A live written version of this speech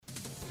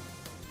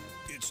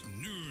It's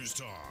news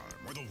time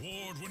with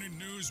award-winning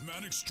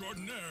newsman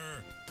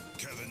extraordinaire,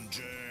 Kevin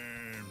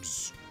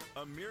James.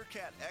 A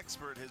meerkat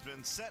expert has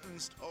been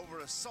sentenced over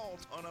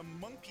assault on a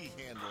monkey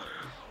handler.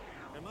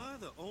 Am I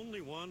the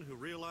only one who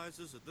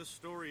realizes that this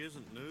story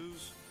isn't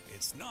news?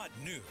 It's not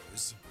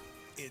news,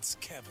 it's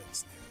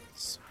Kevin's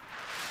news.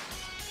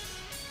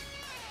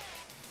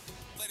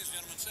 Ladies and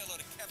gentlemen, say hello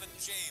to Kevin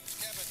James.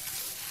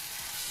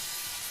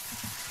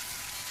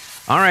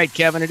 Kevin. All right,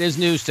 Kevin, it is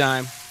news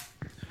time.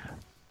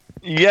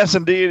 Yes,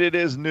 indeed, it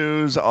is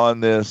news on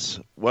this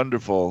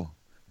wonderful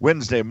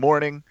Wednesday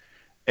morning.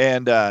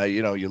 And,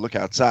 you look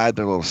outside,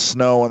 there's a little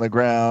snow on the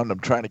ground. I'm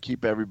trying to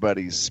keep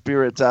everybody's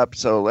spirits up.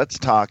 So let's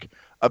talk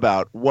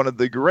about one of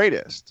the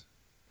greatest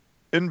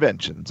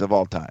inventions of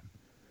all time.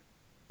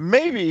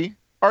 Maybe,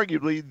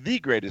 arguably, the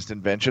greatest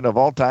invention of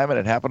all time. And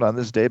it happened on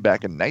this day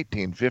back in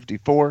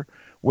 1954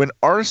 when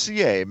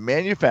RCA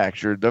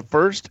manufactured the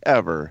first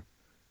ever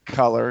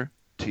color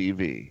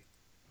TV.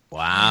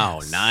 Wow,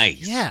 yes.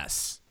 Nice.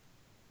 Yes.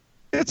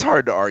 It's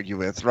hard to argue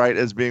with, right,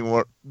 as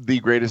being the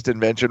greatest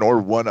invention or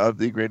one of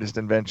the greatest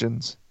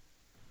inventions.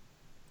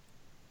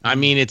 I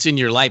mean, it's in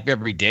your life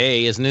every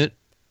day, isn't it?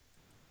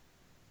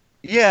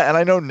 Yeah, and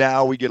I know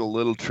now we get a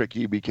little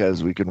tricky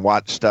because we can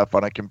watch stuff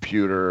on a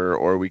computer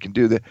or we can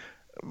do that.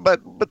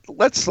 But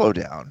let's slow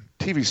down.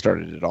 TV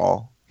started it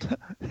all.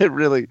 It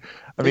really,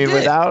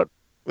 without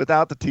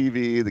the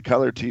TV, the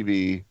color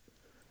TV,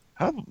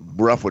 how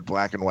rough would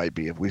black and white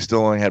be if we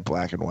still only had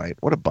black and white?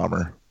 What a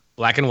bummer.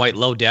 Black and white,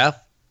 low def?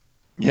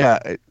 Yeah,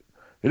 it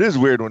is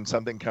weird when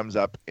something comes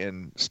up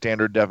in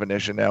standard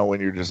definition now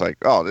when you're just like,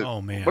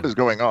 oh man, what is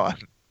going on?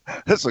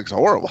 This looks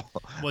horrible.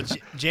 Well,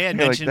 Jay had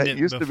mentioned that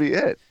used to be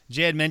it.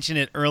 Jay had mentioned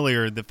it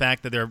earlier, the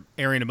fact that they're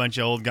airing a bunch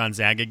of old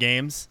Gonzaga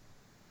games.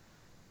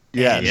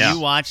 Yeah. You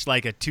watched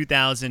like a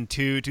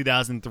 2002,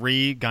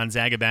 2003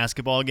 Gonzaga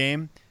basketball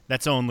game.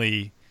 That's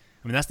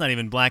not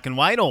even black and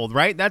white old,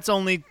 right? That's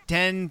only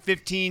 10,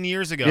 15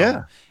 years ago.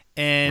 Yeah.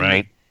 And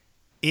right.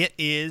 It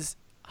is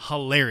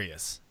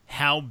hilarious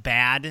how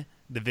bad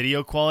the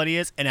video quality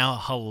is and how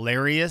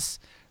hilarious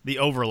the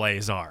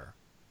overlays are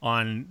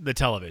on the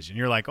television.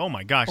 You're like, oh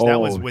my gosh,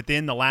 that was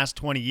within the last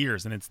 20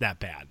 years and it's that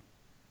bad.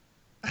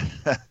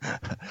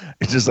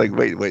 It's just like,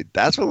 wait,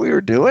 that's what we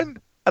were doing?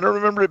 I don't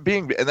remember it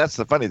being, and that's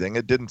the funny thing.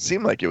 It didn't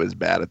seem like it was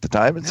bad at the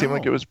time. It seemed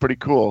like it was pretty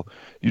cool.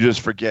 You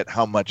just forget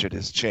how much it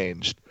has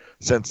changed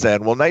since then.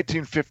 Well,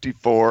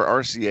 1954,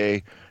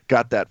 RCA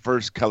got that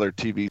first color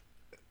TV.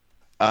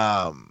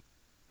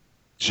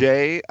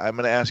 Jay, I'm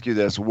going to ask you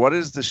this. What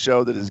is the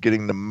show that is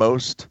getting the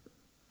most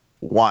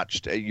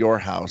watched at your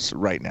house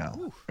right now?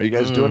 Are you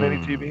guys doing any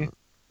TV?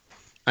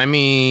 I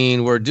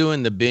mean, we're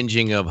doing the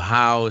binging of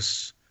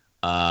House,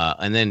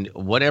 and then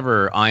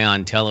whatever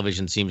Ion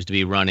Television seems to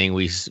be running.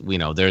 We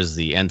know there's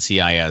the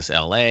NCIS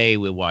LA.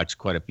 We watch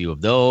quite a few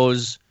of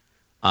those.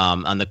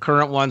 On the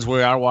current ones,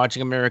 we are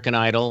watching American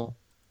Idol.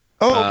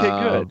 Oh, okay,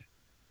 good.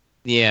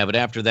 Yeah, but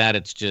after that,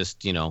 it's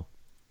just,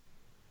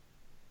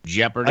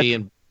 Jeopardy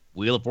and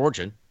Wheel of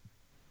Fortune.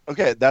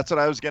 Okay, that's what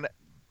I was going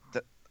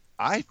to...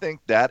 I think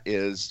that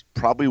is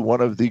probably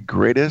one of the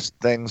greatest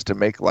things to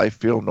make life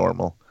feel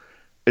normal,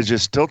 is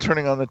just still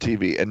turning on the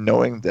TV and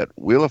knowing that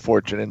Wheel of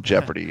Fortune and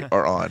Jeopardy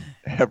are on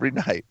every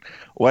night.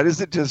 Why does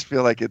it just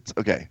feel like it's...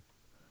 Okay,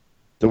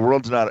 the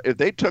world's not... If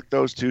they took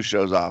those two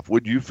shows off,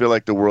 would you feel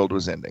like the world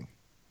was ending?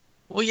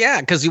 Well, yeah,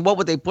 because what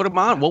would they put them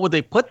on? What would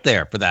they put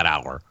there for that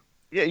hour?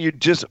 Yeah, you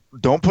just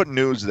don't put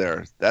news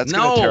there. That's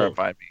going to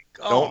terrify me.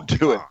 Don't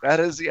do it. That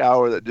is the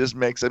hour that just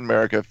makes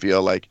America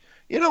feel like,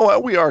 you know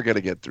what, we are going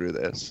to get through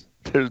this.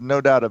 There's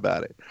no doubt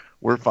about it.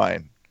 We're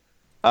fine.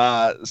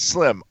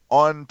 Slim,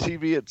 on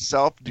TV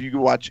itself, do you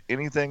watch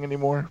anything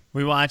anymore?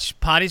 We watch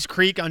Potty's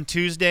Creek on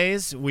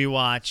Tuesdays. We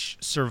watch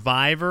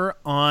Survivor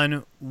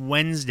on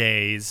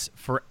Wednesdays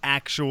for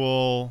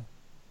actual,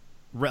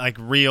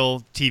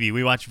 real TV.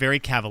 We watch Very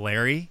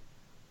Cavallari.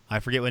 I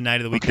forget what night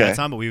of the week that's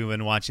on, but we've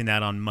been watching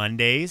that on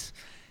Mondays.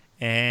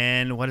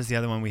 And what is the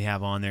other one we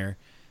have on there?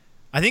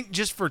 I think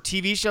just for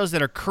TV shows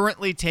that are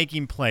currently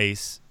taking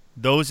place,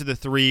 those are the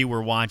three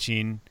we're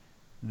watching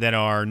that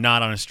are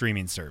not on a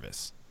streaming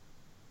service.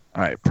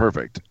 All right,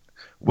 perfect.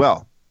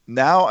 Well,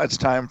 now it's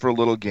time for a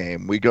little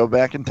game. We go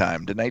back in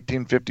time to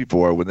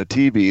 1954 when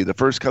the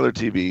first color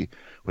TV,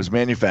 was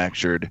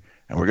manufactured,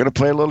 and we're going to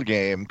play a little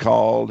game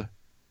called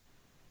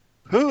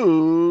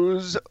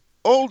Who's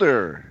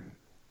Older?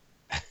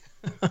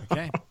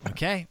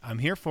 Okay, I'm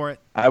here for it.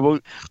 I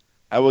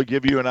will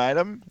give you an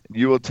item.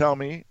 You will tell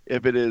me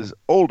if it is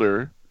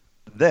older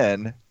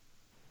than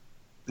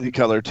the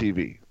color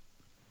TV.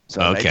 So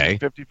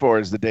 1954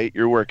 is the date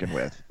you're working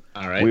with.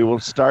 All right. We will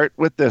start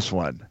with this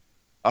one.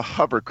 A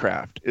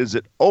hovercraft. Is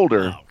it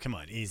older come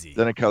on, easy.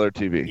 than a color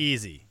TV?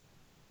 Easy.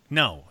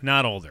 No,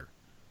 not older.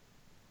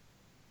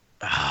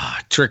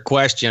 Trick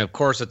question. Of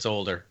course it's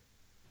older.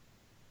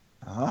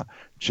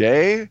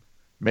 Jay,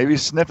 maybe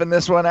sniffing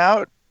this one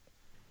out?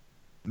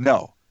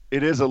 No.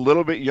 It is a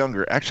little bit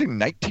younger. Actually,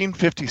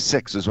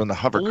 1956 is when the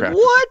hovercraft.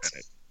 What?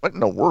 What in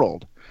the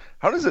world?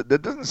 How does it?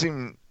 That doesn't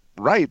seem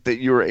right that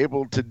you were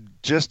able to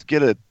just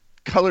get a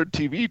colored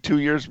TV 2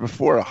 years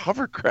before a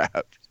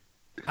hovercraft.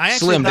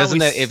 Slim, doesn't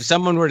that, if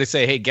someone were to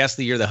say, hey, guess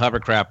the year the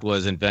hovercraft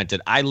was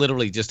invented, I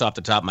literally just off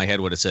the top of my head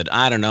would have said,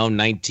 I don't know,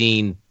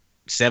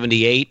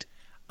 1978.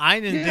 I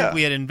didn't think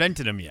we had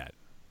invented them yet.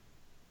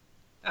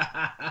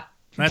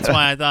 That's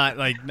why I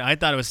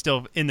thought it was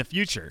still in the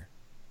future.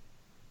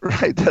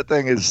 Right, that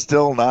thing is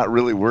still not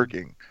really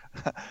working.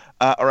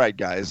 All right,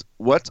 guys,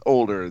 what's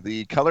older,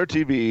 the color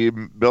TV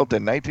built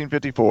in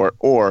 1954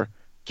 or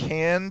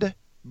canned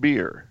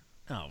beer?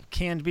 Oh,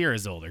 canned beer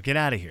is older. Get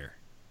out of here.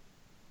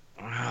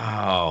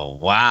 Oh,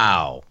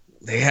 wow.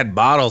 They had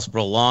bottles for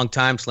a long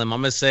time, Slim.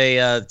 I'm going to say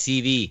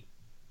TV.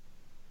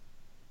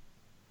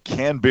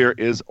 Canned beer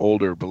is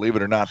older. Believe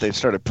it or not, they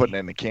started putting it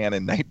in the can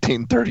in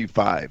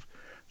 1935.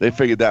 They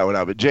figured that one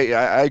out. But, Jay,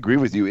 I agree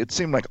with you. It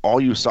seemed like all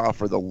you saw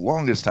for the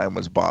longest time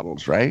was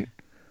bottles, right?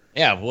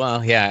 Yeah,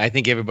 well, yeah, I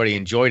think everybody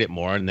enjoyed it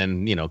more. And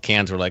then,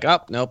 cans were like,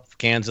 oh, nope,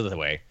 cans are the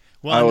way.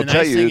 Well, I will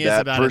tell you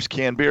that first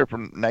canned beer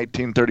from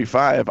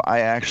 1935,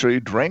 I actually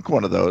drank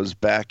one of those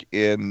back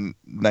in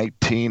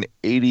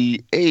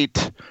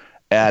 1988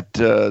 at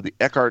the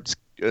Eckhart's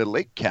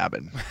Lake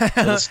Cabin. A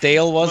little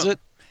stale, was it?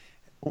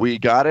 We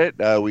got it.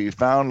 We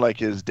found like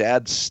his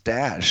dad's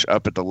stash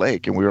up at the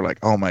lake, and we were like,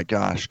 oh my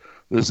gosh,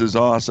 this is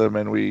awesome.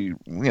 And we,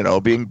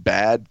 being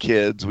bad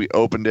kids, we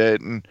opened it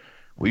and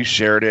we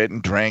shared it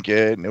and drank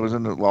it, and it was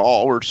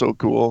we're so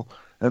cool.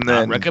 And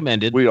then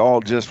recommended. We all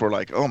just were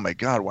like, oh, my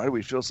God, why do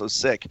we feel so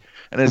sick?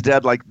 And his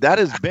dad, like, that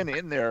has been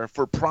in there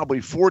for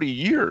probably 40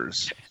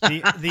 years.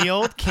 The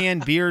old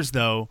canned beers,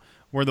 though,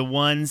 were the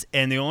ones,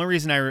 and the only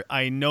reason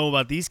I know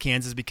about these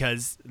cans is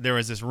because there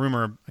was this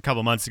rumor a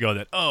couple months ago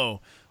that,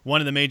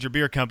 one of the major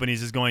beer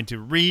companies is going to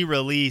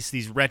re-release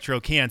these retro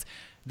cans.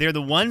 They're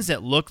the ones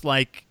that look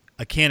like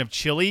a can of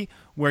chili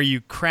where you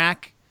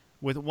crack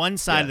with one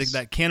side of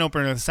that can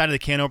opener, the side of the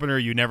can opener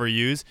you never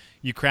use,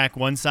 you crack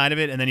one side of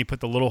it, and then you put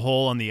the little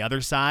hole on the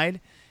other side,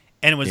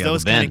 and it was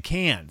those kind of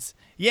cans.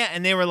 Yeah,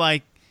 and they were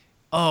like,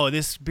 oh,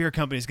 this beer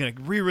company is going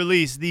to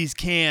re-release these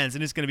cans,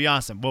 and it's going to be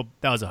awesome. Well,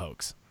 that was a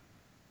hoax.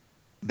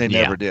 They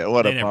never did.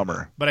 What a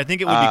bummer. But I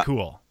think it would be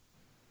cool.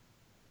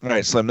 All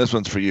right, Slim, this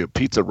one's for you.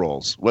 Pizza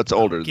rolls. What's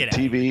older,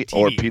 TV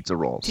or pizza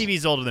rolls?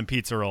 TV's older than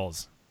pizza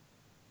rolls.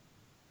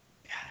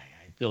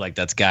 I feel like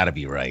that's got to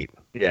be right.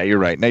 Yeah, you're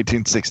right.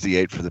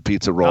 1968 for the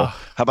pizza roll.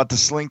 How about the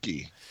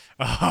Slinky?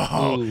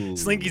 Oh,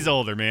 Slinky's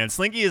older, man.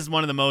 Slinky is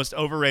one of the most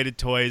overrated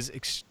toys.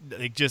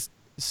 Just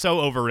so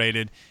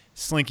overrated.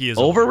 Slinky is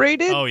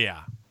overrated. Oh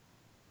yeah.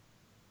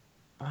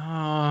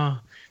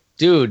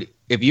 Dude,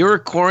 if you're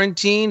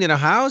quarantined in a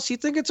house, you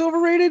think it's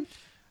overrated?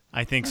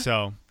 I think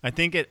so. I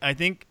think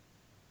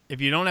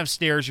if you don't have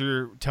stairs,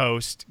 you're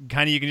toast.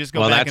 Kind of, you can just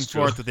go back and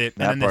forth with it.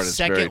 And then the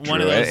second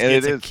one of those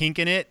gets a kink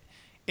in it,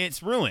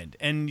 it's ruined.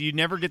 And you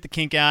never get the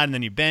kink out, and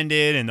then you bend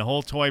it, and the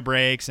whole toy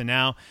breaks, and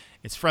now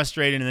it's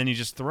frustrating, and then you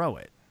just throw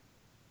it.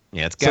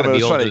 Yeah, it's got to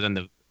be older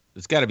than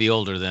It's got to be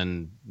older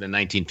than the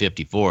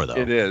 1954, though.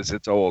 It is.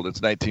 It's old.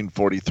 It's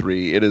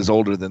 1943. It is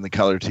older than the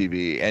color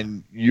TV.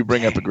 And you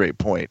bring up a great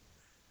point.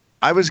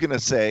 I was going to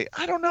say,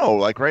 I don't know,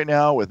 like right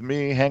now with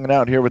me hanging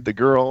out here with the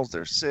girls,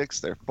 they're 6,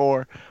 they're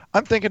 4.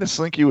 I'm thinking a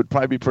Slinky would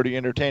probably be pretty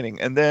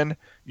entertaining. And then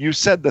you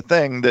said the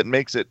thing that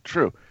makes it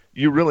true.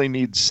 You really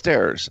need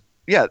stairs.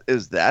 Yeah,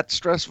 is that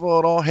stressful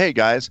at all? Hey,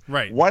 guys,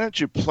 why don't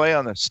you play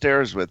on the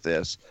stairs with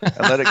this and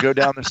let it go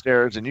down the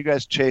stairs and you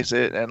guys chase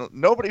it and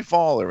nobody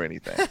fall or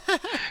anything?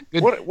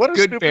 What a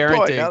good stupid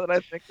parenting. toy now that I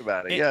think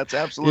about it. Yeah, it's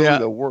absolutely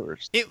the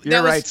worst.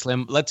 You're right,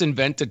 Slim. Let's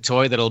invent a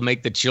toy that'll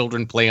make the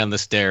children play on the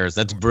stairs.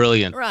 That's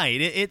brilliant.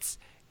 Right. It's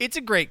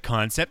a great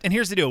concept. And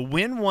here's the deal.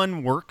 When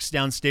one works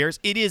downstairs,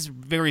 it is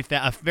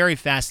a very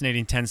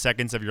fascinating 10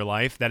 seconds of your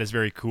life. That is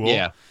very cool.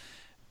 Yeah.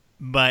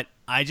 But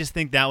I just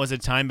think that was a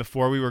time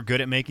before we were good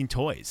at making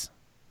toys.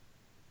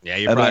 Yeah,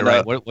 you're probably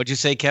right. What'd you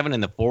say, Kevin,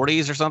 in the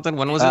 40s or something?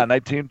 When was it?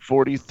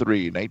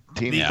 1943.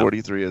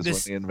 1943 is when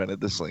they invented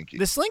the Slinky.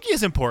 The Slinky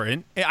is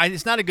important.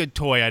 It's not a good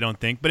toy, I don't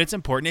think, but it's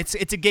important.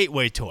 It's a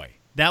gateway toy.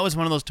 That was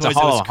one of those toys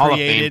that was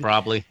created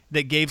probably.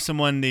 That gave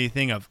someone the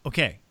thing of,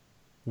 okay,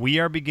 we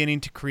are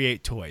beginning to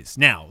create toys.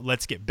 Now,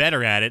 let's get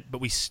better at it,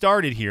 but we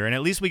started here, and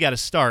at least we got to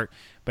start,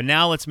 but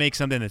now let's make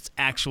something that's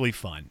actually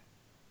fun.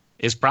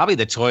 It's probably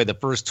the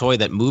first toy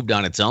that moved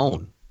on its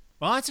own.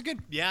 Well, that's a good,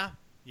 yeah.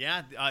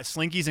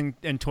 Slinkies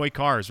and toy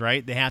cars,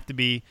 right? They have to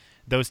be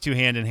those two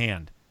hand in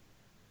hand.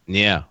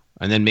 Yeah,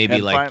 and then maybe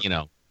like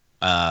a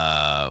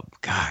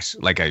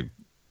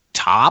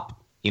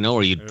top,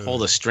 where you'd pull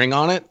the string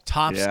on it.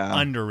 Tops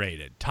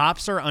underrated.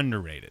 Tops are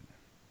underrated.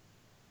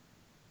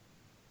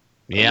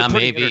 Yeah,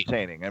 maybe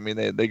entertaining. I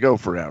mean, they go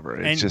forever.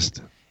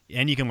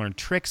 And you can learn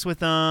tricks with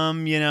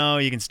them,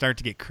 you can start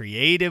to get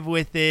creative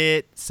with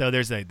it. So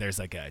there's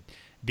like a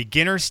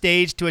beginner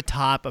stage to a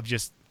top of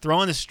just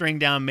throwing the string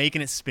down,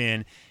 making it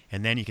spin,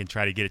 and then you can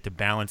try to get it to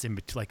balance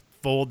like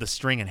fold the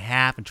string in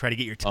half and try to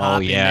get your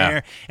top in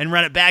there and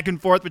run it back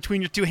and forth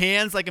between your two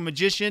hands like a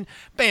magician.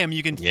 Bam,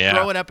 you can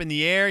throw it up in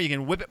the air, you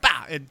can whip it.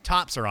 Bah!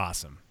 Tops are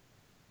awesome.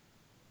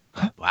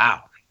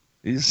 Wow.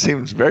 He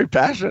seems very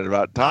passionate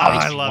about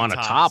tops. I love want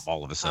tops. a top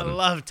all of a sudden. I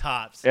love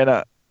tops.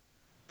 And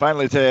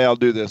Finally today, I'll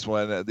do this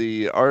one.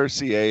 The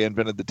RCA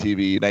invented the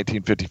TV,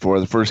 1954,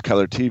 the first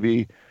color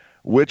TV.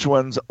 Which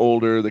one's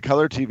older, the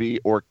color TV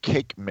or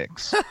cake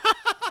mix?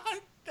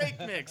 Cake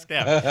mix,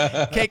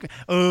 yeah. Cake.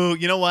 Oh,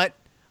 you know what?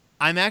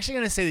 I'm actually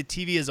going to say the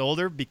TV is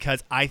older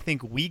because I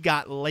think we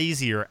got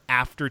lazier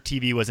after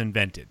TV was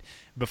invented.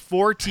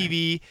 Before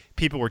TV,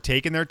 people were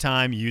taking their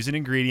time, using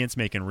ingredients,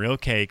 making real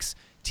cakes.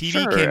 TV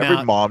Sure, came every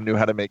out. mom knew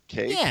how to make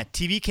cake. Yeah,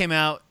 TV came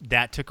out.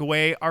 That took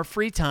away our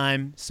free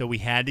time, so we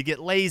had to get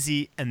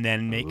lazy and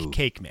then make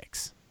cake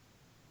mix.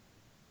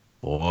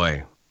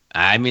 Boy.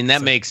 I mean,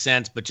 that makes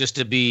sense, but just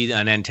to be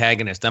an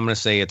antagonist, I'm going to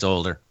say it's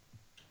older.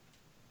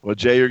 Well,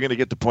 Jay, you're going to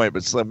get the point,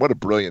 but Slim, what a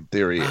brilliant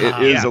theory.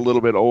 It is a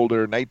little bit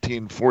older.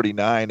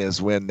 1949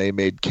 is when they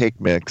made cake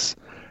mix,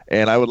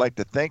 and I would like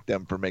to thank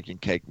them for making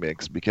cake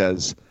mix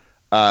because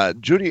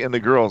Judy and the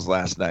girls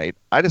last night,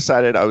 I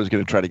decided I was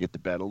going to try to get to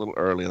bed a little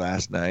early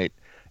last night,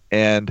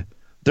 and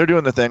they're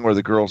doing the thing where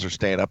the girls are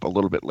staying up a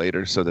little bit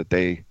later so that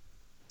they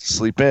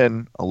sleep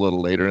in a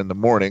little later in the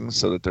mornings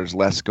so that there's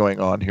less going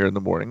on here in the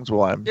mornings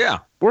while I'm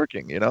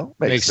working,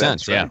 Makes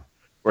sense, right? yeah.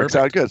 Works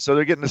out good. So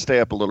they're getting to stay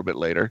up a little bit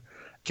later.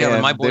 Kevin,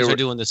 And my boys are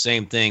doing the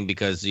same thing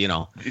because, they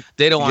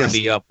don't want to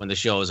be up when the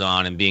show is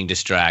on and being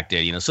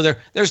distracted, so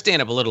they're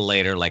staying up a little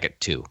later, like at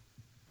 2.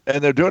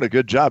 And they're doing a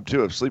good job,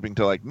 too, of sleeping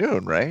till like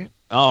noon, right?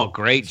 Oh,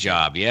 great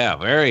job. Yeah,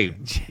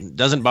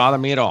 doesn't bother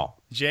me at all.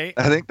 Jay?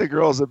 I think the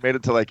girls have made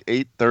it to like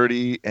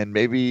 8:30 and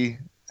maybe,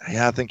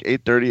 I think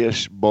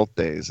 8:30-ish both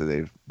days that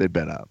they've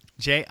been up.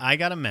 Jay, I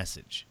got a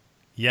message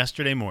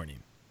yesterday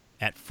morning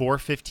at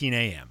 4:15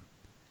 a.m.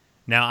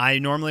 Now, I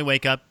normally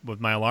wake up with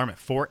my alarm at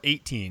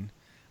 4:18.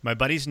 My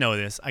buddies know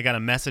this. I got a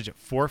message at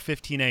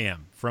 4:15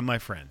 a.m. from my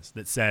friends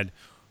that said,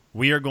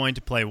 we are going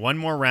to play one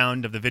more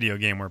round of the video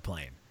game we're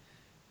playing.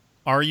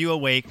 Are you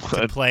awake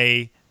to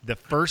play the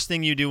first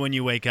thing you do when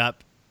you wake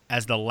up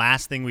as the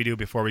last thing we do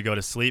before we go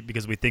to sleep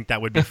because we think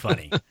that would be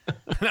funny?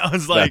 And I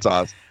was like, that's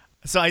awesome.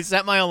 So I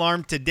set my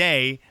alarm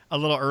today a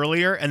little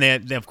earlier, and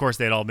they of course,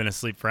 they'd all been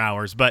asleep for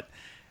hours. But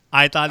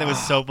I thought it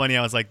was so funny.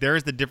 I was like,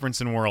 there's the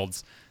difference in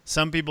worlds.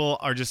 Some people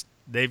are just,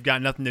 they've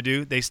got nothing to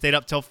do. They stayed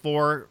up till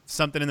 4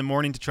 something in the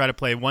morning to try to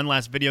play one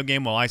last video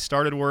game while I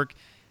started work,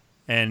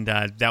 and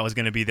that was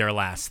going to be their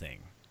last thing.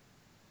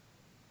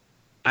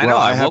 I know.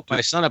 I woke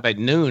my son up at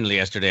noon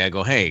yesterday. I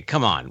go, hey,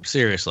 come on,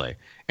 seriously.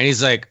 And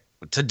he's like,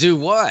 to do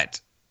what?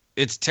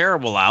 It's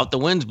terrible out. The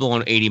wind's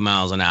blowing 80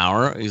 miles an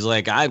hour. He's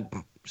like,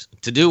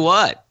 to do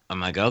what? I'm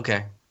like,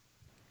 okay.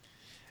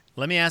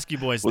 Let me ask you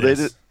boys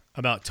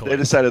about toys. They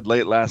decided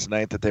late last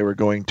night that they were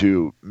going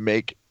to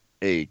make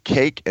a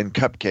cake and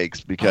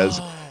cupcakes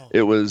because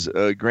it was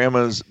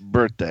Grandma's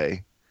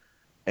birthday,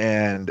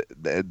 and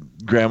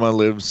Grandma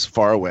lives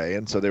far away,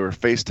 and so they were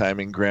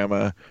FaceTiming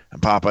Grandma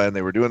and Papa, and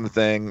they were doing the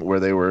thing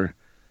where they were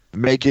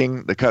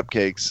making the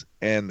cupcakes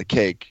and the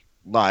cake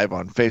live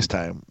on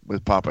FaceTime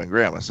with Papa and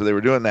Grandma. So they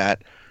were doing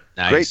that.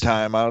 Nice. Great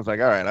time. I was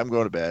like, all right, I'm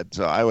going to bed.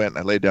 So I went and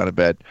I laid down in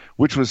bed,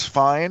 which was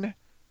fine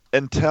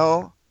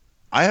until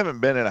I haven't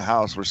been in a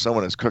house where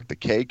someone has cooked a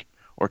cake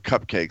or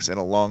cupcakes in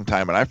a long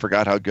time, and I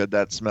forgot how good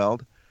that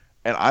smelled.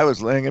 And I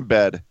was laying in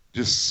bed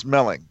just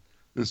smelling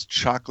this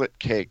chocolate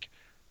cake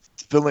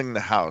filling the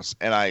house,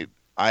 and I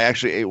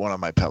actually ate one of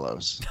my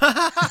pillows.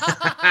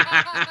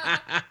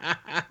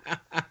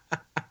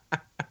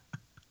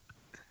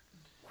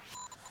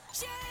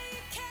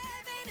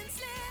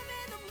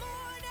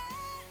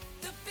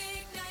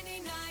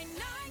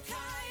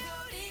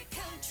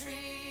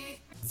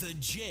 The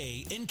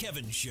Jay and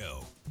Kevin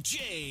Show.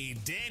 Jay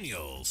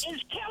Daniels. Is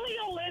Kelly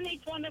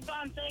Olynyk one of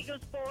Gonzaga's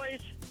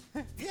boys?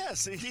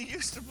 Yes, he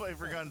used to play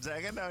for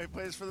Gonzaga. Now he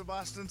plays for the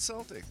Boston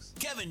Celtics.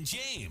 Kevin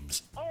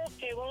James.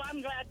 Okay, well,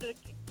 I'm glad to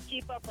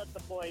keep up with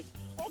the boys.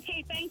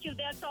 Okay, thank you.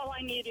 That's all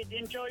I needed.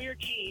 Enjoy your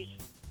cheese.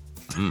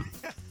 The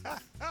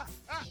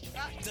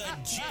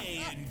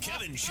Jay and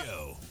Kevin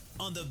Show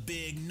on the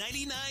Big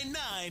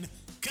 99.9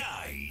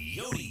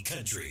 Coyote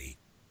Country.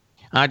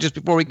 Just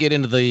before we get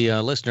into the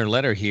listener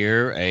letter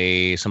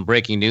here, some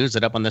breaking news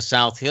that up on the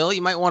South Hill,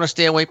 you might want to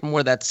stay away from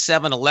where that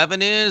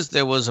 7-Eleven is.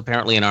 There was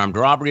apparently an armed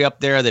robbery up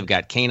there. They've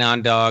got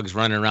canine dogs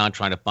running around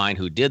trying to find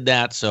who did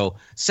that. So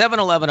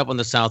 7-Eleven up on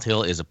the South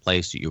Hill is a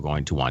place that you're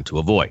going to want to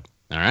avoid.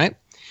 All right?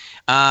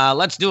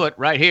 Let's do it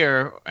right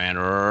here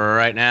and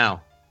right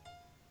now.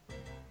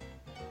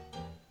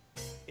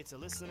 It's a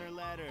listener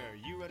letter.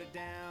 You wrote it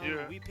down.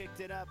 Yeah. We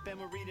picked it up and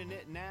we're reading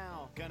it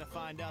now. Gonna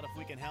find out if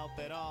we can help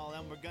at all,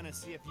 and we're gonna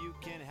see if you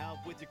can help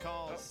with your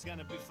calls. It's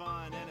gonna be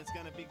fun and it's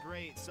gonna be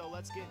great. So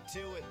let's get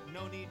to it.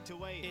 No need to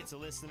wait. It's a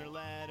listener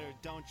letter,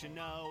 don't you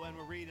know? And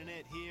we're reading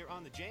it here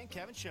on the Jay and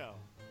Kevin Show.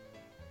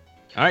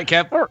 All right,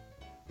 Kev.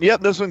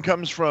 Yep, this one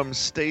comes from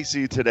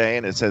Stacy today,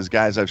 and it says,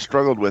 guys, I've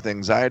struggled with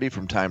anxiety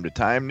from time to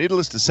time.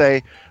 Needless to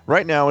say,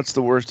 right now it's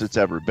the worst it's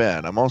ever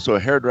been. I'm also a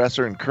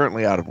hairdresser and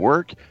currently out of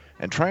work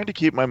and trying to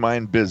keep my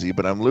mind busy,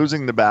 but I'm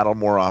losing the battle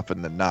more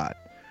often than not.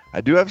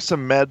 I do have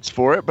some meds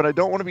for it, but I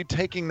don't want to be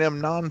taking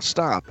them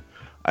nonstop.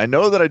 I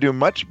know that I do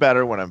much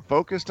better when I'm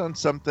focused on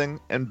something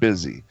and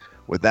busy.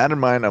 With that in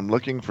mind, I'm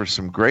looking for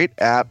some great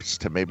apps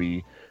to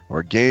maybe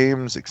or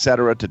games,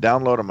 etc. to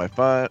download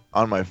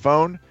on my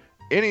phone.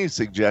 Any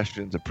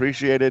suggestions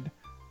appreciated.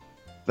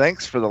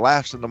 Thanks for the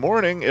laughs in the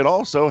morning. It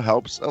also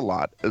helps a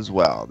lot as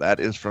well. That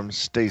is from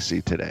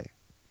Stacy today.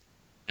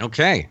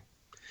 Okay.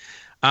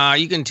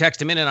 You can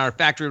text him in our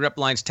Factory Rep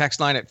Lines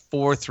text line at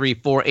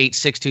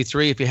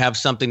 434-8623 if you have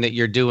something that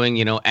you're doing,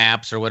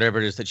 apps or whatever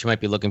it is that you might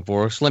be looking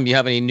for. Slim, you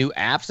have any new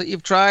apps that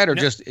you've tried or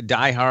just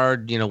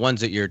diehard, ones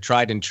that you're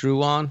tried and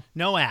true on?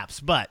 No apps,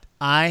 but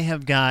I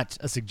have got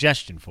a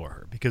suggestion for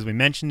her because we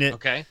mentioned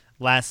it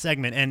last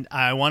segment, and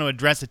I want to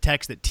address a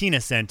text that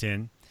Tina sent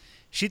in.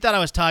 She thought I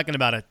was talking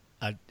about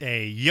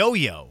a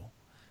yo-yo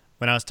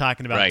when I was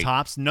talking about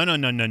tops. No.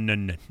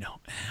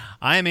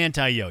 I am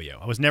anti-yo-yo.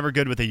 I was never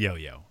good with a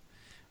yo-yo.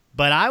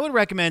 But I would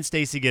recommend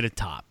Stacy get a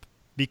top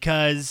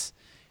because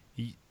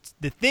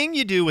the thing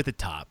you do with a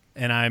top,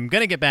 and I'm going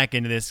to get back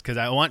into this because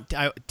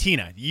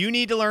Tina, you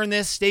need to learn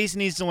this. Stacy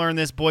needs to learn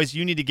this. Boys,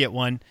 you need to get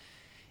one.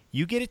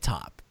 You get a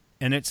top,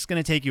 and it's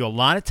going to take you a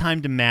lot of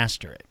time to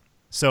master it.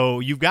 So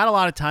you've got a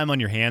lot of time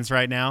on your hands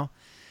right now.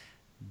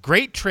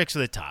 Great tricks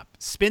with a top.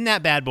 Spin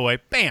that bad boy.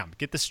 Bam.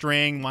 Get the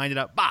string. Wind it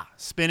up. Bah.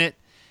 Spin it.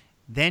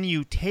 Then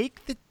you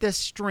take the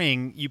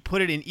string. You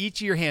put it in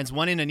each of your hands,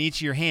 one end on each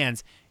of your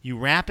hands. You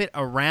wrap it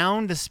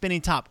around the spinning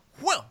top.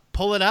 Whoa!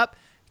 Pull it up.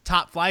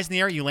 Top flies in the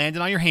air. You land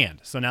it on your hand.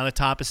 So now the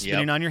top is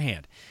spinning on your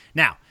hand.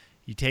 Now,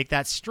 you take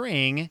that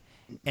string,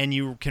 and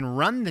you can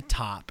run the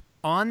top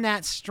on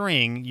that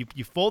string.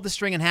 You fold the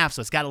string in half so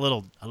it's got a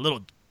little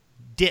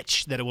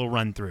ditch that it will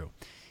run through.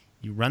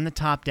 You run the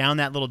top down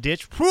that little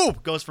ditch. Whoo!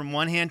 Goes from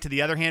one hand to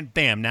the other hand.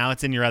 Bam! Now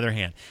it's in your other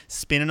hand.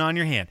 Spinning on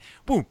your hand.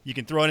 Boom! You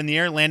can throw it in the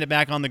air, land it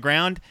back on the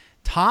ground.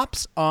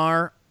 Tops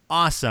are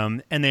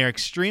awesome, and they are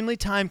extremely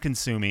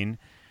time-consuming.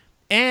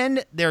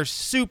 And they're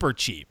super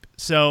cheap.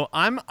 So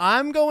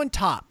I'm going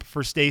top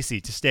for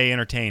Stacy to stay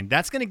entertained.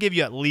 That's going to give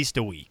you at least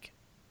a week.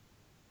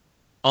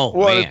 Oh,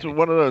 well, man. It's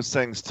one of those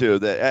things, too,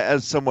 that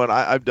as someone,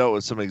 I've dealt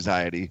with some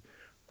anxiety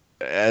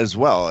as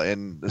well.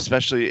 And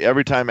especially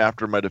every time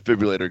after my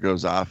defibrillator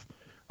goes off,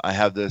 I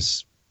have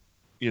this,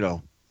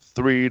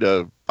 3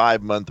 to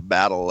 5 month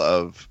battle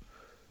of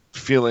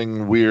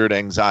feeling weird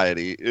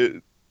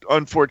anxiety.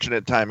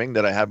 Unfortunate timing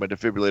that I had my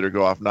defibrillator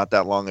go off not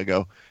that long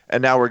ago,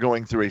 and now we're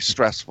going through a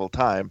stressful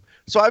time.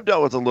 So I've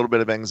dealt with a little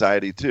bit of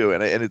anxiety too,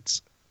 and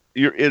it's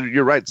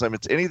you're right, Slim.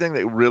 It's anything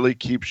that really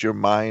keeps your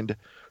mind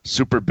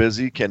super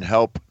busy can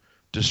help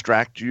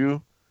distract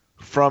you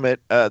from it.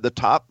 The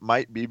top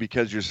might be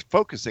because you're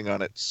focusing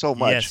on it so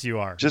much. Yes, you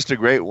are. Just a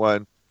great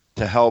one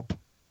to help,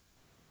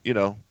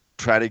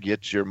 try to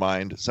get your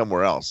mind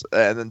somewhere else,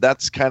 and then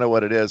that's kind of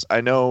what it is.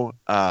 I know.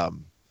 I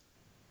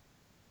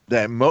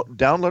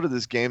downloaded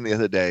this game the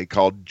other day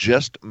called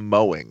Just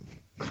Mowing.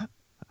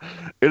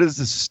 It is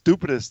the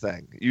stupidest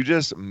thing. You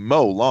just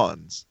mow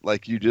lawns.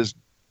 Like you just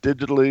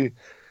digitally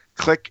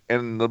click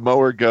and the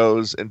mower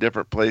goes in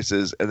different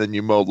places and then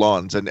you mow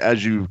lawns. And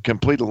as you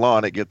complete a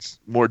lawn, it gets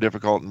more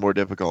difficult and more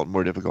difficult and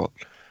more difficult.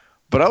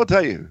 But I will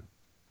tell you,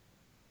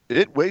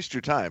 it wastes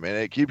your time and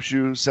it keeps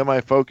you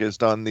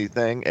semi-focused on the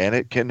thing and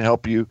it can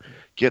help you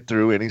get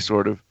through any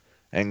sort of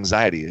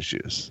anxiety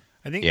issues.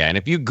 And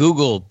if you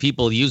Google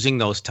people using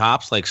those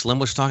tops like Slim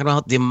was talking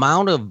about, the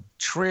amount of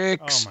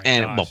tricks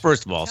well,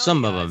 first of all,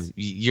 some of them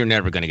you're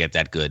never going to get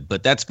that good,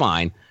 but that's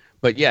fine.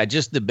 But yeah,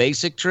 just the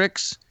basic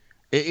tricks,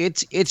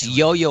 it's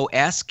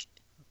yo-yo-esque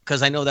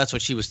because I know that's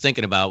what she was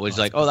thinking about was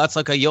that's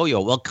like a yo-yo.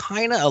 Well,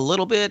 kind of a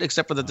little bit,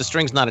 except for that the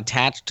string's not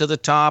attached to the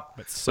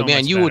top. But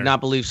man, you would not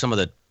believe some of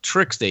the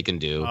tricks they can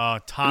do.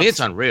 Tops,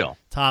 it's unreal.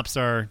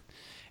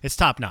 It's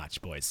top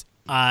notch, boys.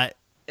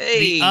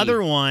 The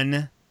other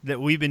one that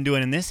we've been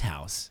doing in this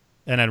house,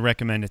 and I'd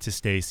recommend it to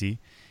Stacy,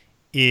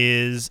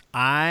 is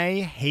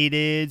I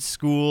hated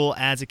school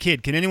as a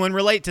kid. Can anyone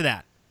relate to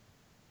that?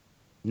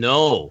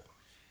 No.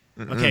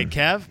 Okay,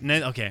 Kev?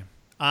 Okay.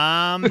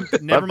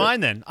 Never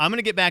mind then. I'm going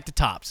to get back to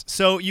tops.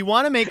 So you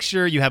want to make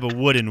sure you have a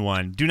wooden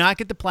one. Do not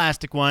get the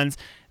plastic ones.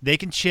 They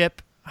can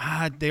chip.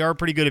 They are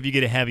pretty good if you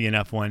get a heavy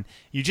enough one.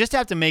 You just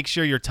have to make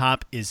sure your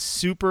top is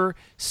super,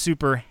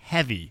 super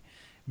heavy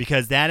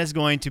because that is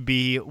going to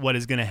be what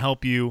is going to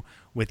help you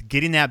with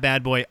getting that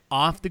bad boy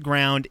off the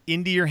ground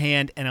into your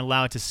hand and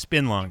allow it to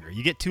spin longer.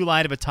 You get too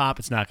light of a top,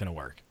 it's not going to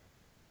work.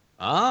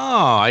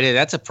 Oh,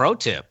 that's a pro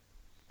tip.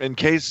 In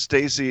case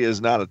Stacy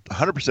is not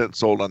 100%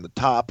 sold on the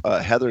top,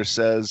 Heather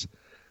says,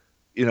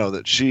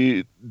 that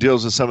she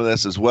deals with some of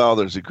this as well.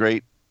 There's a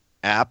great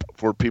app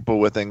for people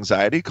with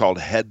anxiety called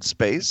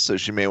Headspace, so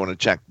she may want to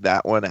check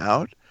that one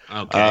out.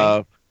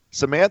 Okay.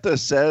 Samantha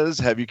says,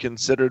 have you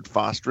considered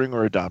fostering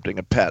or adopting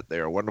a pet? They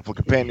are wonderful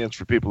companions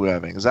for people who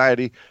have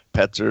anxiety.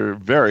 Pets are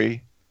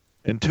very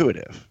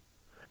intuitive.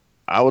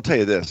 I will tell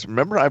you this.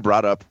 Remember I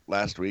brought up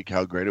last week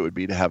how great it would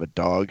be to have a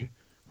dog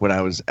when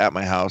I was at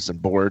my house and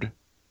bored?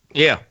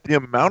 Yeah. The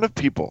amount of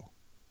people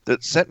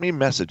that sent me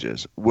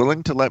messages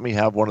willing to let me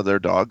have one of their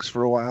dogs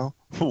for a while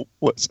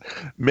was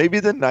maybe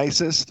the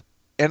nicest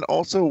and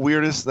also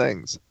weirdest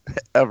things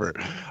ever.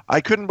 I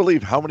couldn't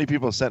believe how many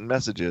people sent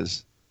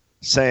messages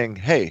saying,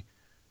 hey,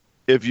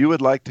 if you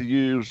would like to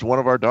use one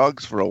of our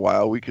dogs for a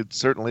while, we could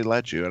certainly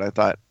let you. And I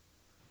thought,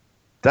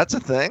 that's a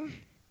thing?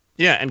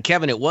 Yeah, and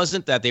Kevin, it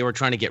wasn't that they were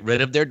trying to get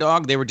rid of their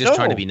dog. They were just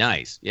trying to be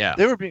nice. Yeah.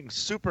 They were being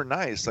super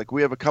nice. Like,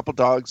 we have a couple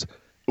dogs.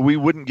 We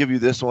wouldn't give you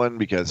this one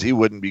because he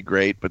wouldn't be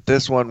great, but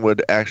this one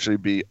would actually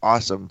be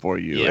awesome for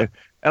you. Yeah.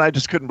 And I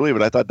just couldn't believe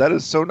it. I thought that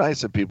is so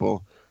nice of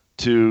people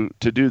to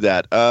do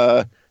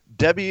that.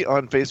 Debbie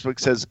on Facebook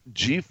says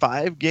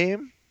G5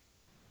 game.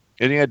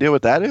 Any idea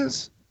what that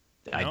is?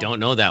 I don't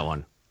know that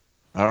one.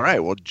 All right.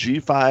 Well,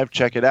 G5,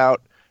 check it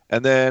out.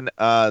 And then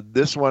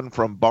this one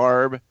from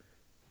Barb,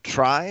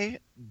 try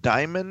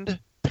diamond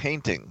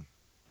painting.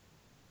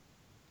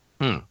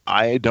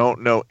 I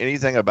don't know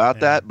anything about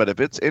that, but if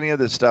it's any of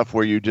this stuff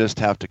where you just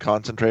have to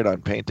concentrate on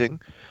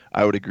painting,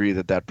 I would agree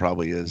that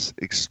probably is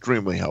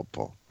extremely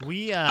helpful.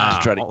 We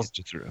just try to get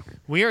you through.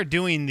 We are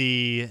doing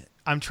the.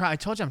 I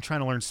told you I'm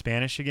trying to learn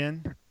Spanish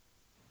again.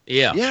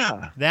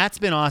 Yeah. That's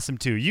been awesome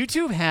too.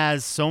 YouTube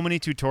has so many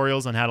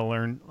tutorials on how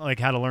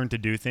to learn to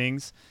do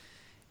things.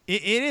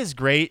 It is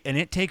great, and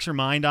it takes your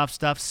mind off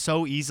stuff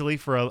so easily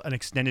for an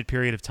extended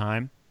period of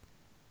time.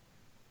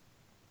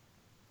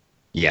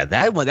 Yeah,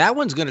 that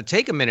one's going to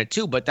take a minute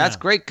too, but that's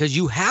great because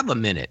you have a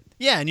minute.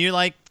 Yeah, and you're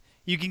like,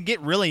 you can get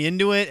really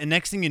into it, and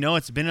next thing you know,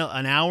 it's been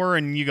an hour,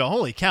 and you go,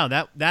 holy cow,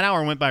 that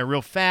hour went by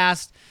real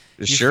fast.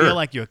 You feel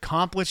like you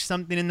accomplished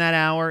something in that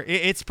hour.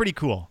 It's pretty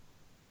cool.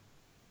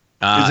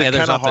 Is it Heather's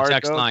kinda off the hard,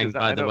 text though? line, 'Cause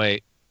by the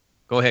way.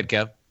 Go ahead,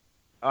 Kev.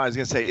 I was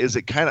going to say, is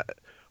it kind of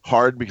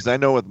hard? Because I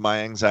know with my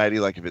anxiety,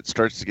 like if it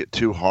starts to get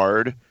too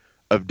hard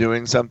of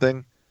doing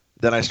something,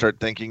 then I start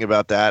thinking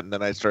about that, and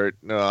then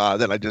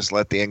then I just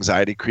let the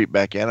anxiety creep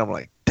back in. I'm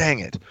like, dang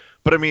it.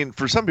 But I mean,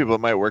 for some people, it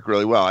might work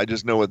really well. I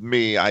just know with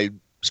me, I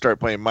start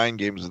playing mind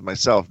games with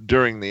myself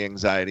during the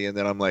anxiety, and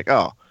then I'm like,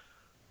 oh,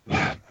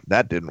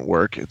 that didn't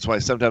work. It's why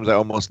sometimes I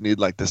almost need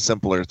like the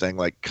simpler thing,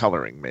 like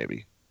coloring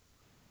maybe.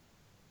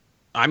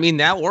 I mean,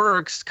 that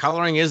works.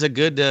 Coloring is a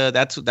good,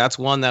 that's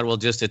one that will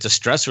it's a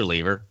stress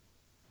reliever.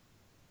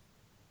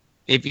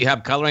 If you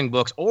have coloring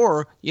books,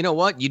 or you know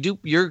what,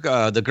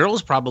 the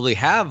girls probably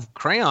have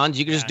crayons.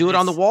 You can just do it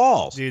on the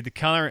walls. Dude, the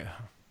color.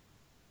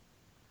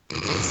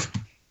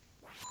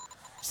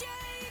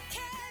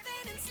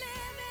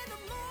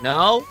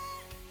 No?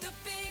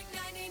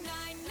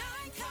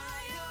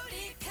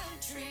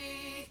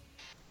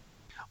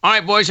 All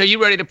right, boys, are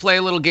you ready to play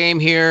a little game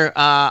here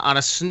on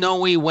a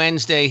snowy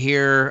Wednesday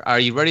here?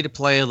 Are you ready to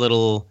play a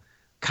little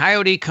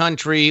Coyote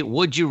Country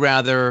Would You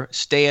Rather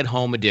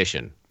Stay-at-Home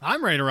Edition?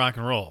 I'm ready to rock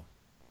and roll.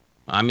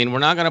 I mean, we're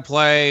not going to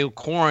play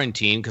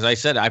quarantine because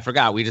I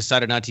forgot. We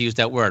decided not to use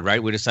that word,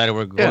 right? We decided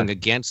we're going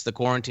against the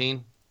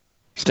quarantine.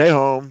 Stay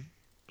home.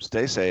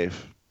 Stay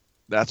safe.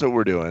 That's what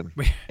we're doing.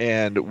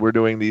 And we're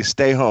doing the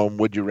stay home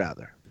would you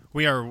rather.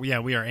 We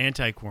are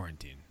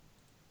anti-quarantine.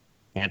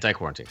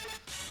 Anti-quarantine.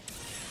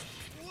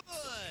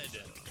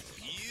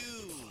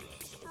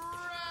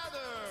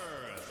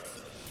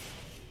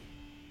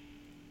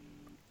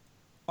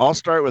 I'll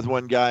start with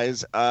one,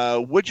 guys.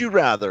 Would you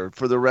rather,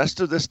 for the rest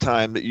of this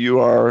time that you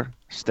are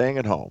staying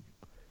at home,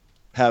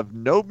 have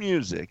no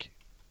music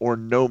or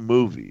no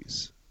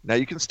movies? Now,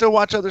 you can still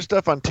watch other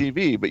stuff on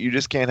TV, but you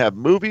just can't have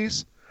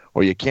movies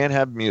or you can't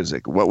have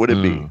music. What would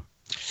it be?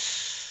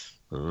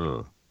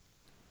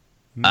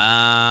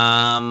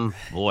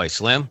 Boy,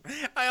 Slim?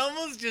 I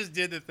almost just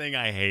did the thing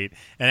I hate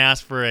and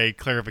asked for a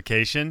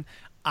clarification.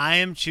 I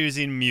am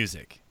choosing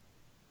music.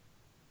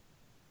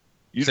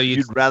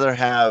 You'd rather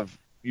have...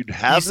 You'd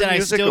have you said the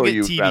music, I still or get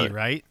you'd TV, rather...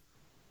 right?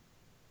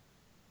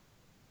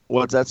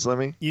 What's that,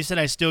 Slimmy? You said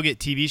I still get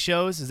TV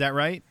shows. Is that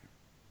right?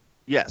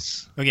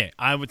 Yes. Okay,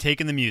 I would take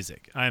in the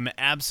music. I'm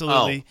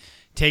absolutely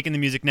taking the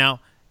music.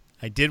 Now,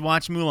 I did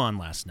watch Mulan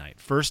last night.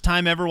 First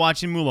time ever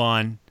watching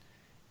Mulan.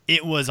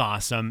 It was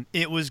awesome.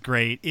 It was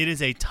great. It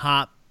is a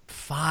top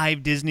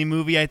 5 Disney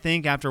movie, I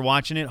think, after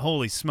watching it.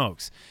 Holy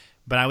smokes.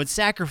 But I would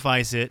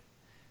sacrifice it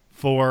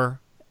for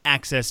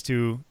access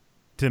to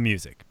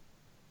music.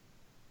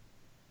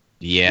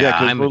 Yeah,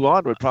 because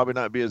Mulan would probably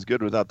not be as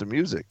good without the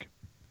music.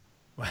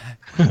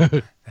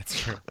 That's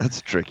true.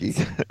 That's tricky.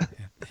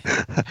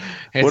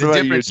 It's a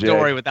different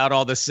story without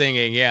all the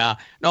singing. Yeah.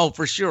 No,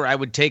 for sure. I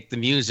would take the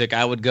music.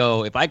 I would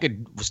go, if I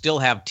could still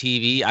have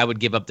TV, I would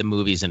give up the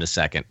movies in a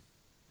second.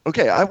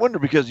 Okay. I wonder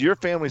because your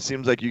family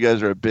seems like you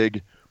guys are a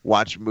big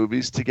watch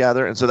movies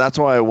together. And so that's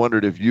why I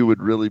wondered if you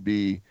would really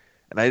be,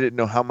 and I didn't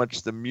know how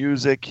much the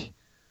music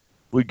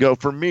would go.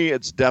 For me,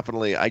 it's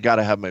definitely, I got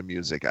to have my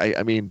music.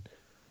 I mean,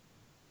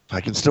 I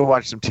can still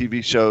watch some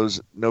TV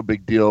shows, no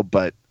big deal,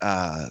 but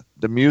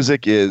the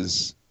music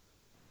is,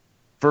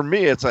 for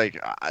me, it's like,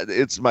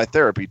 it's my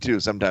therapy too.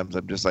 Sometimes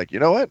I'm just like, you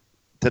know what?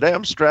 Today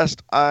I'm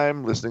stressed.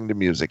 I'm listening to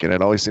music, and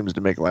it always seems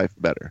to make life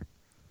better.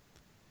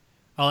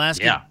 I'll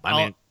ask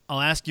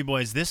you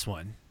boys this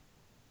one.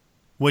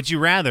 Would you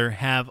rather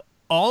have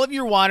all of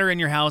your water in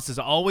your house is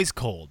always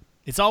cold?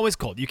 It's always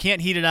cold. You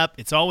can't heat it up.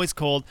 It's always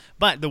cold,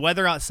 but the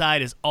weather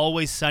outside is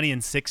always sunny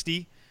and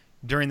 60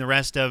 during the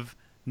rest of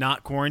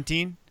not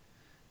quarantine.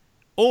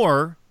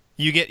 Or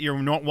You get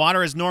your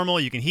water is normal.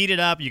 You can heat it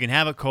up. You can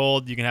have it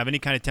cold. You can have any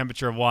kind of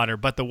temperature of water.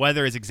 But the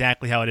weather is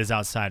exactly how it is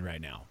outside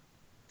right now.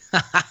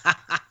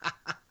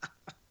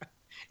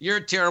 You're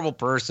a terrible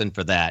person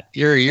for that.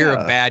 You're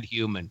a bad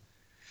human.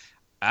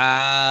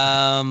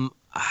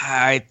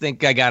 I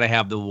think I gotta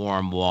have the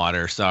warm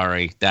water.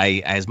 Sorry,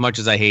 as much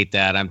as I hate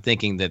that, I'm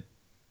thinking that.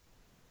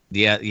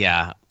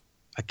 Yeah,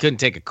 I couldn't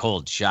take a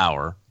cold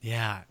shower.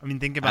 Yeah, I mean,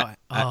 think about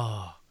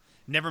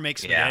never make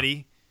spaghetti.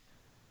 Yeah.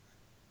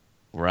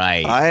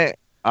 Right.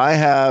 I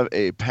have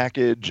a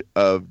package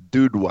of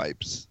dude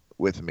wipes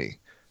with me,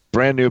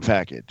 brand new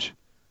package.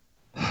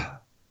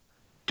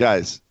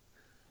 Guys,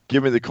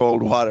 give me the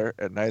cold water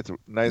and nice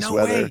No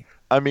weather. way.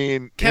 I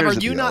mean, Kev, here's are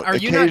the you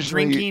deal. not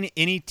drinking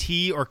any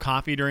tea or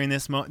coffee during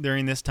this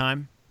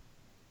time?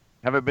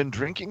 Have I been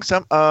drinking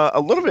some? A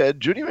little bit.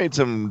 Judy made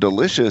some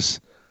delicious,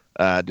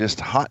 just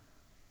hot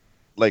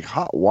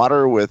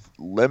water with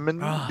lemon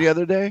the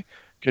other day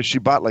because she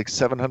bought like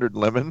 700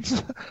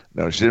 lemons.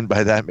 No, she didn't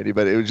buy that many,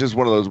 but it was just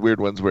one of those weird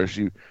ones where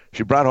she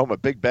brought home a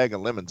big bag of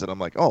lemons, and I'm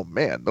like, oh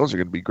man, those are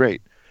going to be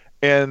great.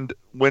 And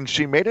when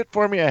she made it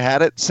for me, I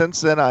had it. Since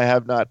then, I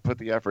have not put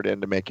the effort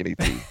in to make any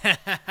tea.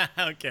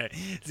 Okay.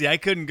 See, I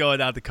couldn't go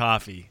without the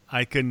coffee.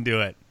 I couldn't do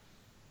it.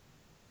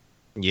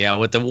 Yeah,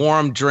 with the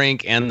warm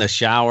drink and the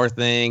shower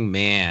thing,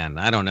 man,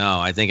 I don't know.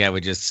 I think I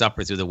would just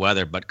suffer through the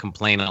weather, but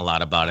complain a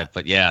lot about it.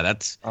 But yeah,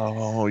 that's.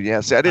 Oh, yeah.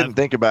 See, I didn't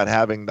think about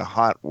having the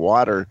hot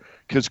water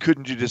because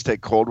couldn't you just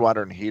take cold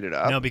water and heat it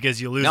up? No,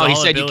 because you lose. No, all he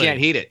said ability. you can't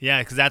heat it.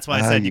 Yeah, because that's why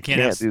I said you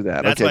can't do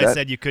that. That's okay, why I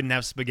said you couldn't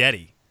have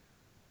spaghetti.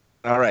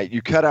 All right,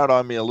 you cut out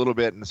on me a little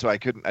bit, and so I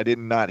did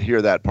not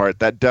hear that part.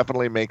 That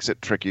definitely makes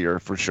it trickier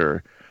for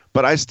sure.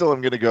 But I still am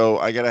going to go.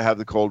 I got to have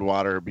the cold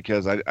water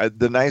because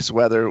the nice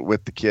weather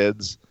with the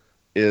kids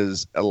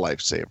is a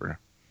lifesaver.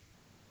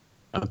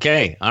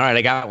 Okay, all right,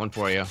 I got one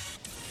for you. Would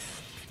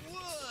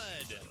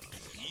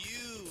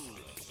you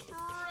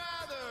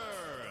rather?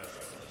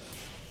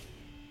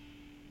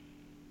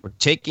 We're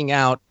taking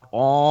out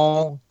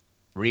all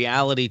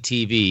reality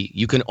TV.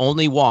 You can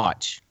only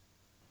watch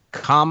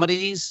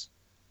comedies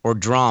or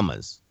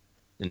dramas,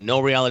 and no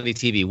reality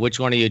TV.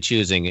 Which one are you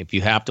choosing? If you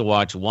have to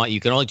watch one,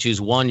 you can only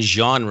choose one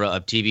genre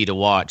of TV to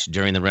watch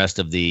during the rest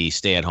of the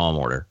stay-at-home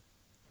order.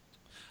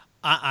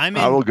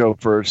 I will go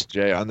first,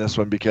 Jay, on this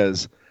one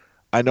because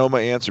I know my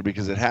answer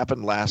because it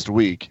happened last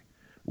week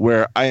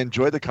where I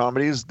enjoy the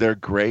comedies. They're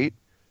great,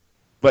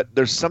 but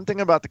there's something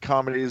about the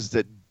comedies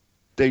that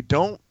they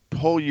don't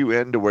pull you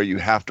into where you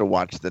have to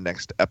watch the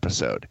next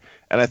episode.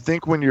 And I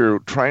think when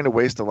you're trying to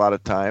waste a lot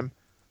of time,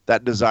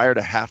 that desire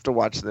to have to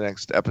watch the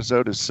next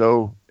episode is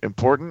so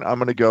important. I'm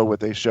going to go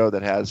with a show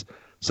that has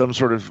some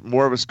sort of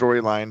more of a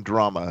storyline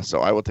drama. So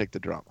I will take the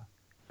drama.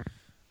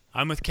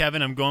 I'm with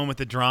Kevin. I'm going with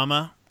the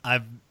drama.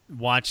 I've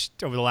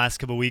watched over the last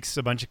couple of weeks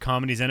a bunch of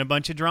comedies and a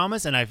bunch of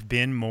dramas, and I've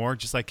been more,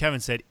 just like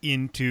Kevin said,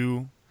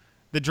 into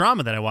the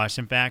drama that I watched.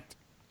 In fact,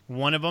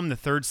 one of them, the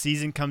third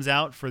season, comes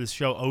out for the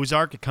show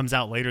Ozark. It comes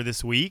out later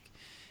this week,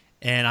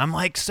 and I'm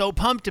like so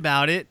pumped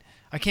about it.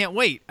 I can't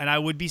wait, and I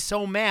would be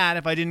so mad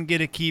if I didn't get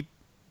to keep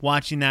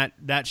watching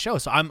that show.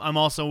 So I'm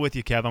also with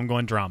you, Kev. I'm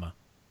going drama.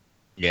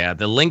 Yeah,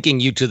 the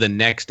linking you to the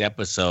next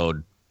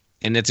episode,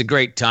 and it's a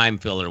great time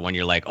filler when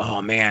you're like,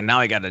 oh man, now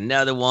I got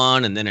another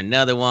one and then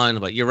another one.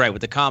 But you're right,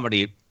 with the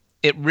comedy,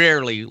 it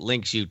rarely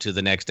links you to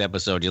the next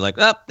episode. You're like,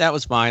 oh, that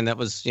was fine. That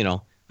was,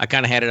 I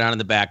kind of had it on in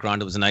the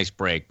background. It was a nice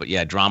break. But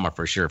yeah, drama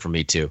for sure for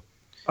me too.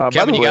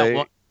 Kevin, you got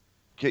one?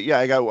 Yeah,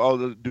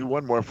 I'll do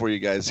one more for you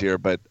guys here.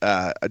 But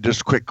just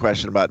a quick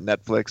question about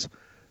Netflix.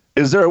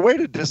 Is there a way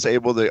to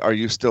disable the "Are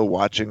you still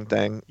watching"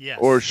 thing? Yes.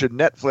 Or should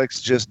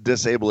Netflix just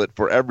disable it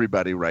for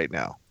everybody right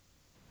now?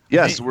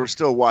 Yes, we're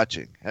still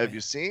watching. Have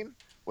you seen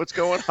what's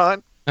going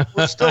on?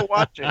 We're still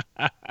watching.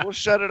 We'll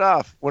shut it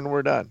off when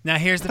we're done. Now,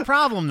 here's the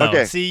problem, though.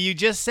 Okay. See, you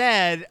just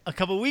said a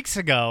couple weeks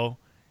ago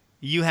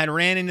you had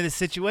ran into the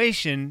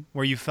situation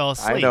where you fell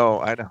asleep. I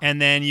know.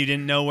 And then you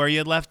didn't know where you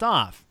had left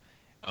off.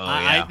 Oh,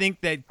 yeah. I think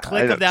that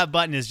click of that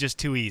button is just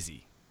too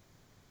easy.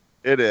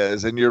 It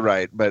is, and you're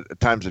right, but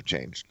times have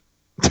changed.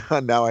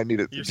 Now I need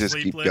it to just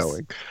sleepless. keep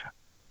going.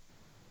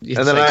 It's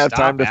And then like, I have stop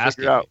time to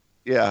asking figure out.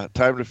 Yeah,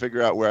 time to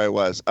figure out where I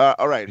was.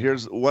 All right,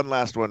 here's one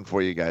last one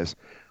for you guys.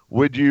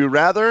 Would you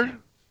rather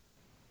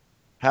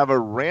have a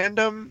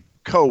random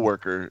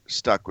coworker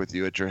stuck with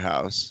you at your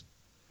house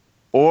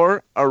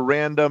or a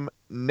random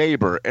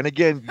neighbor? And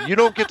again, you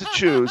don't get to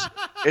choose.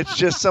 It's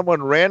just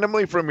someone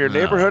randomly from your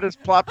neighborhood is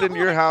plopped into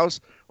your house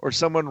or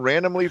someone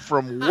randomly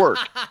from work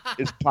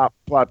is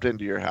plopped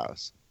into your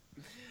house.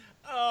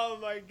 Oh,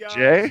 my God.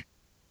 Jay?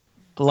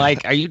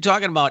 Like, are you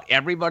talking about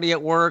everybody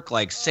at work,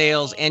 like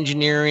sales,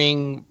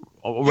 engineering,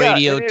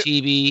 radio,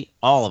 TV,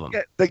 all of them?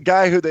 Yeah, the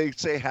guy who they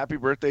say happy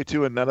birthday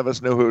to and none of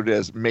us know who it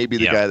is, maybe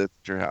the guy that's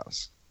at your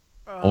house.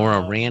 Or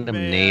a random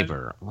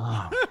neighbor.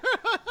 Wow.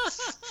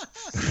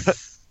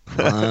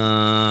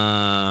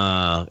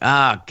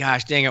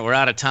 Gosh dang it, we're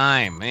out of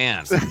time,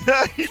 man.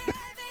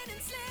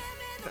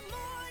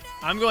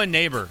 I'm going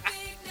neighbor.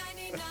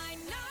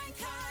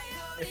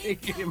 I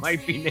think it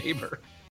might be neighbor.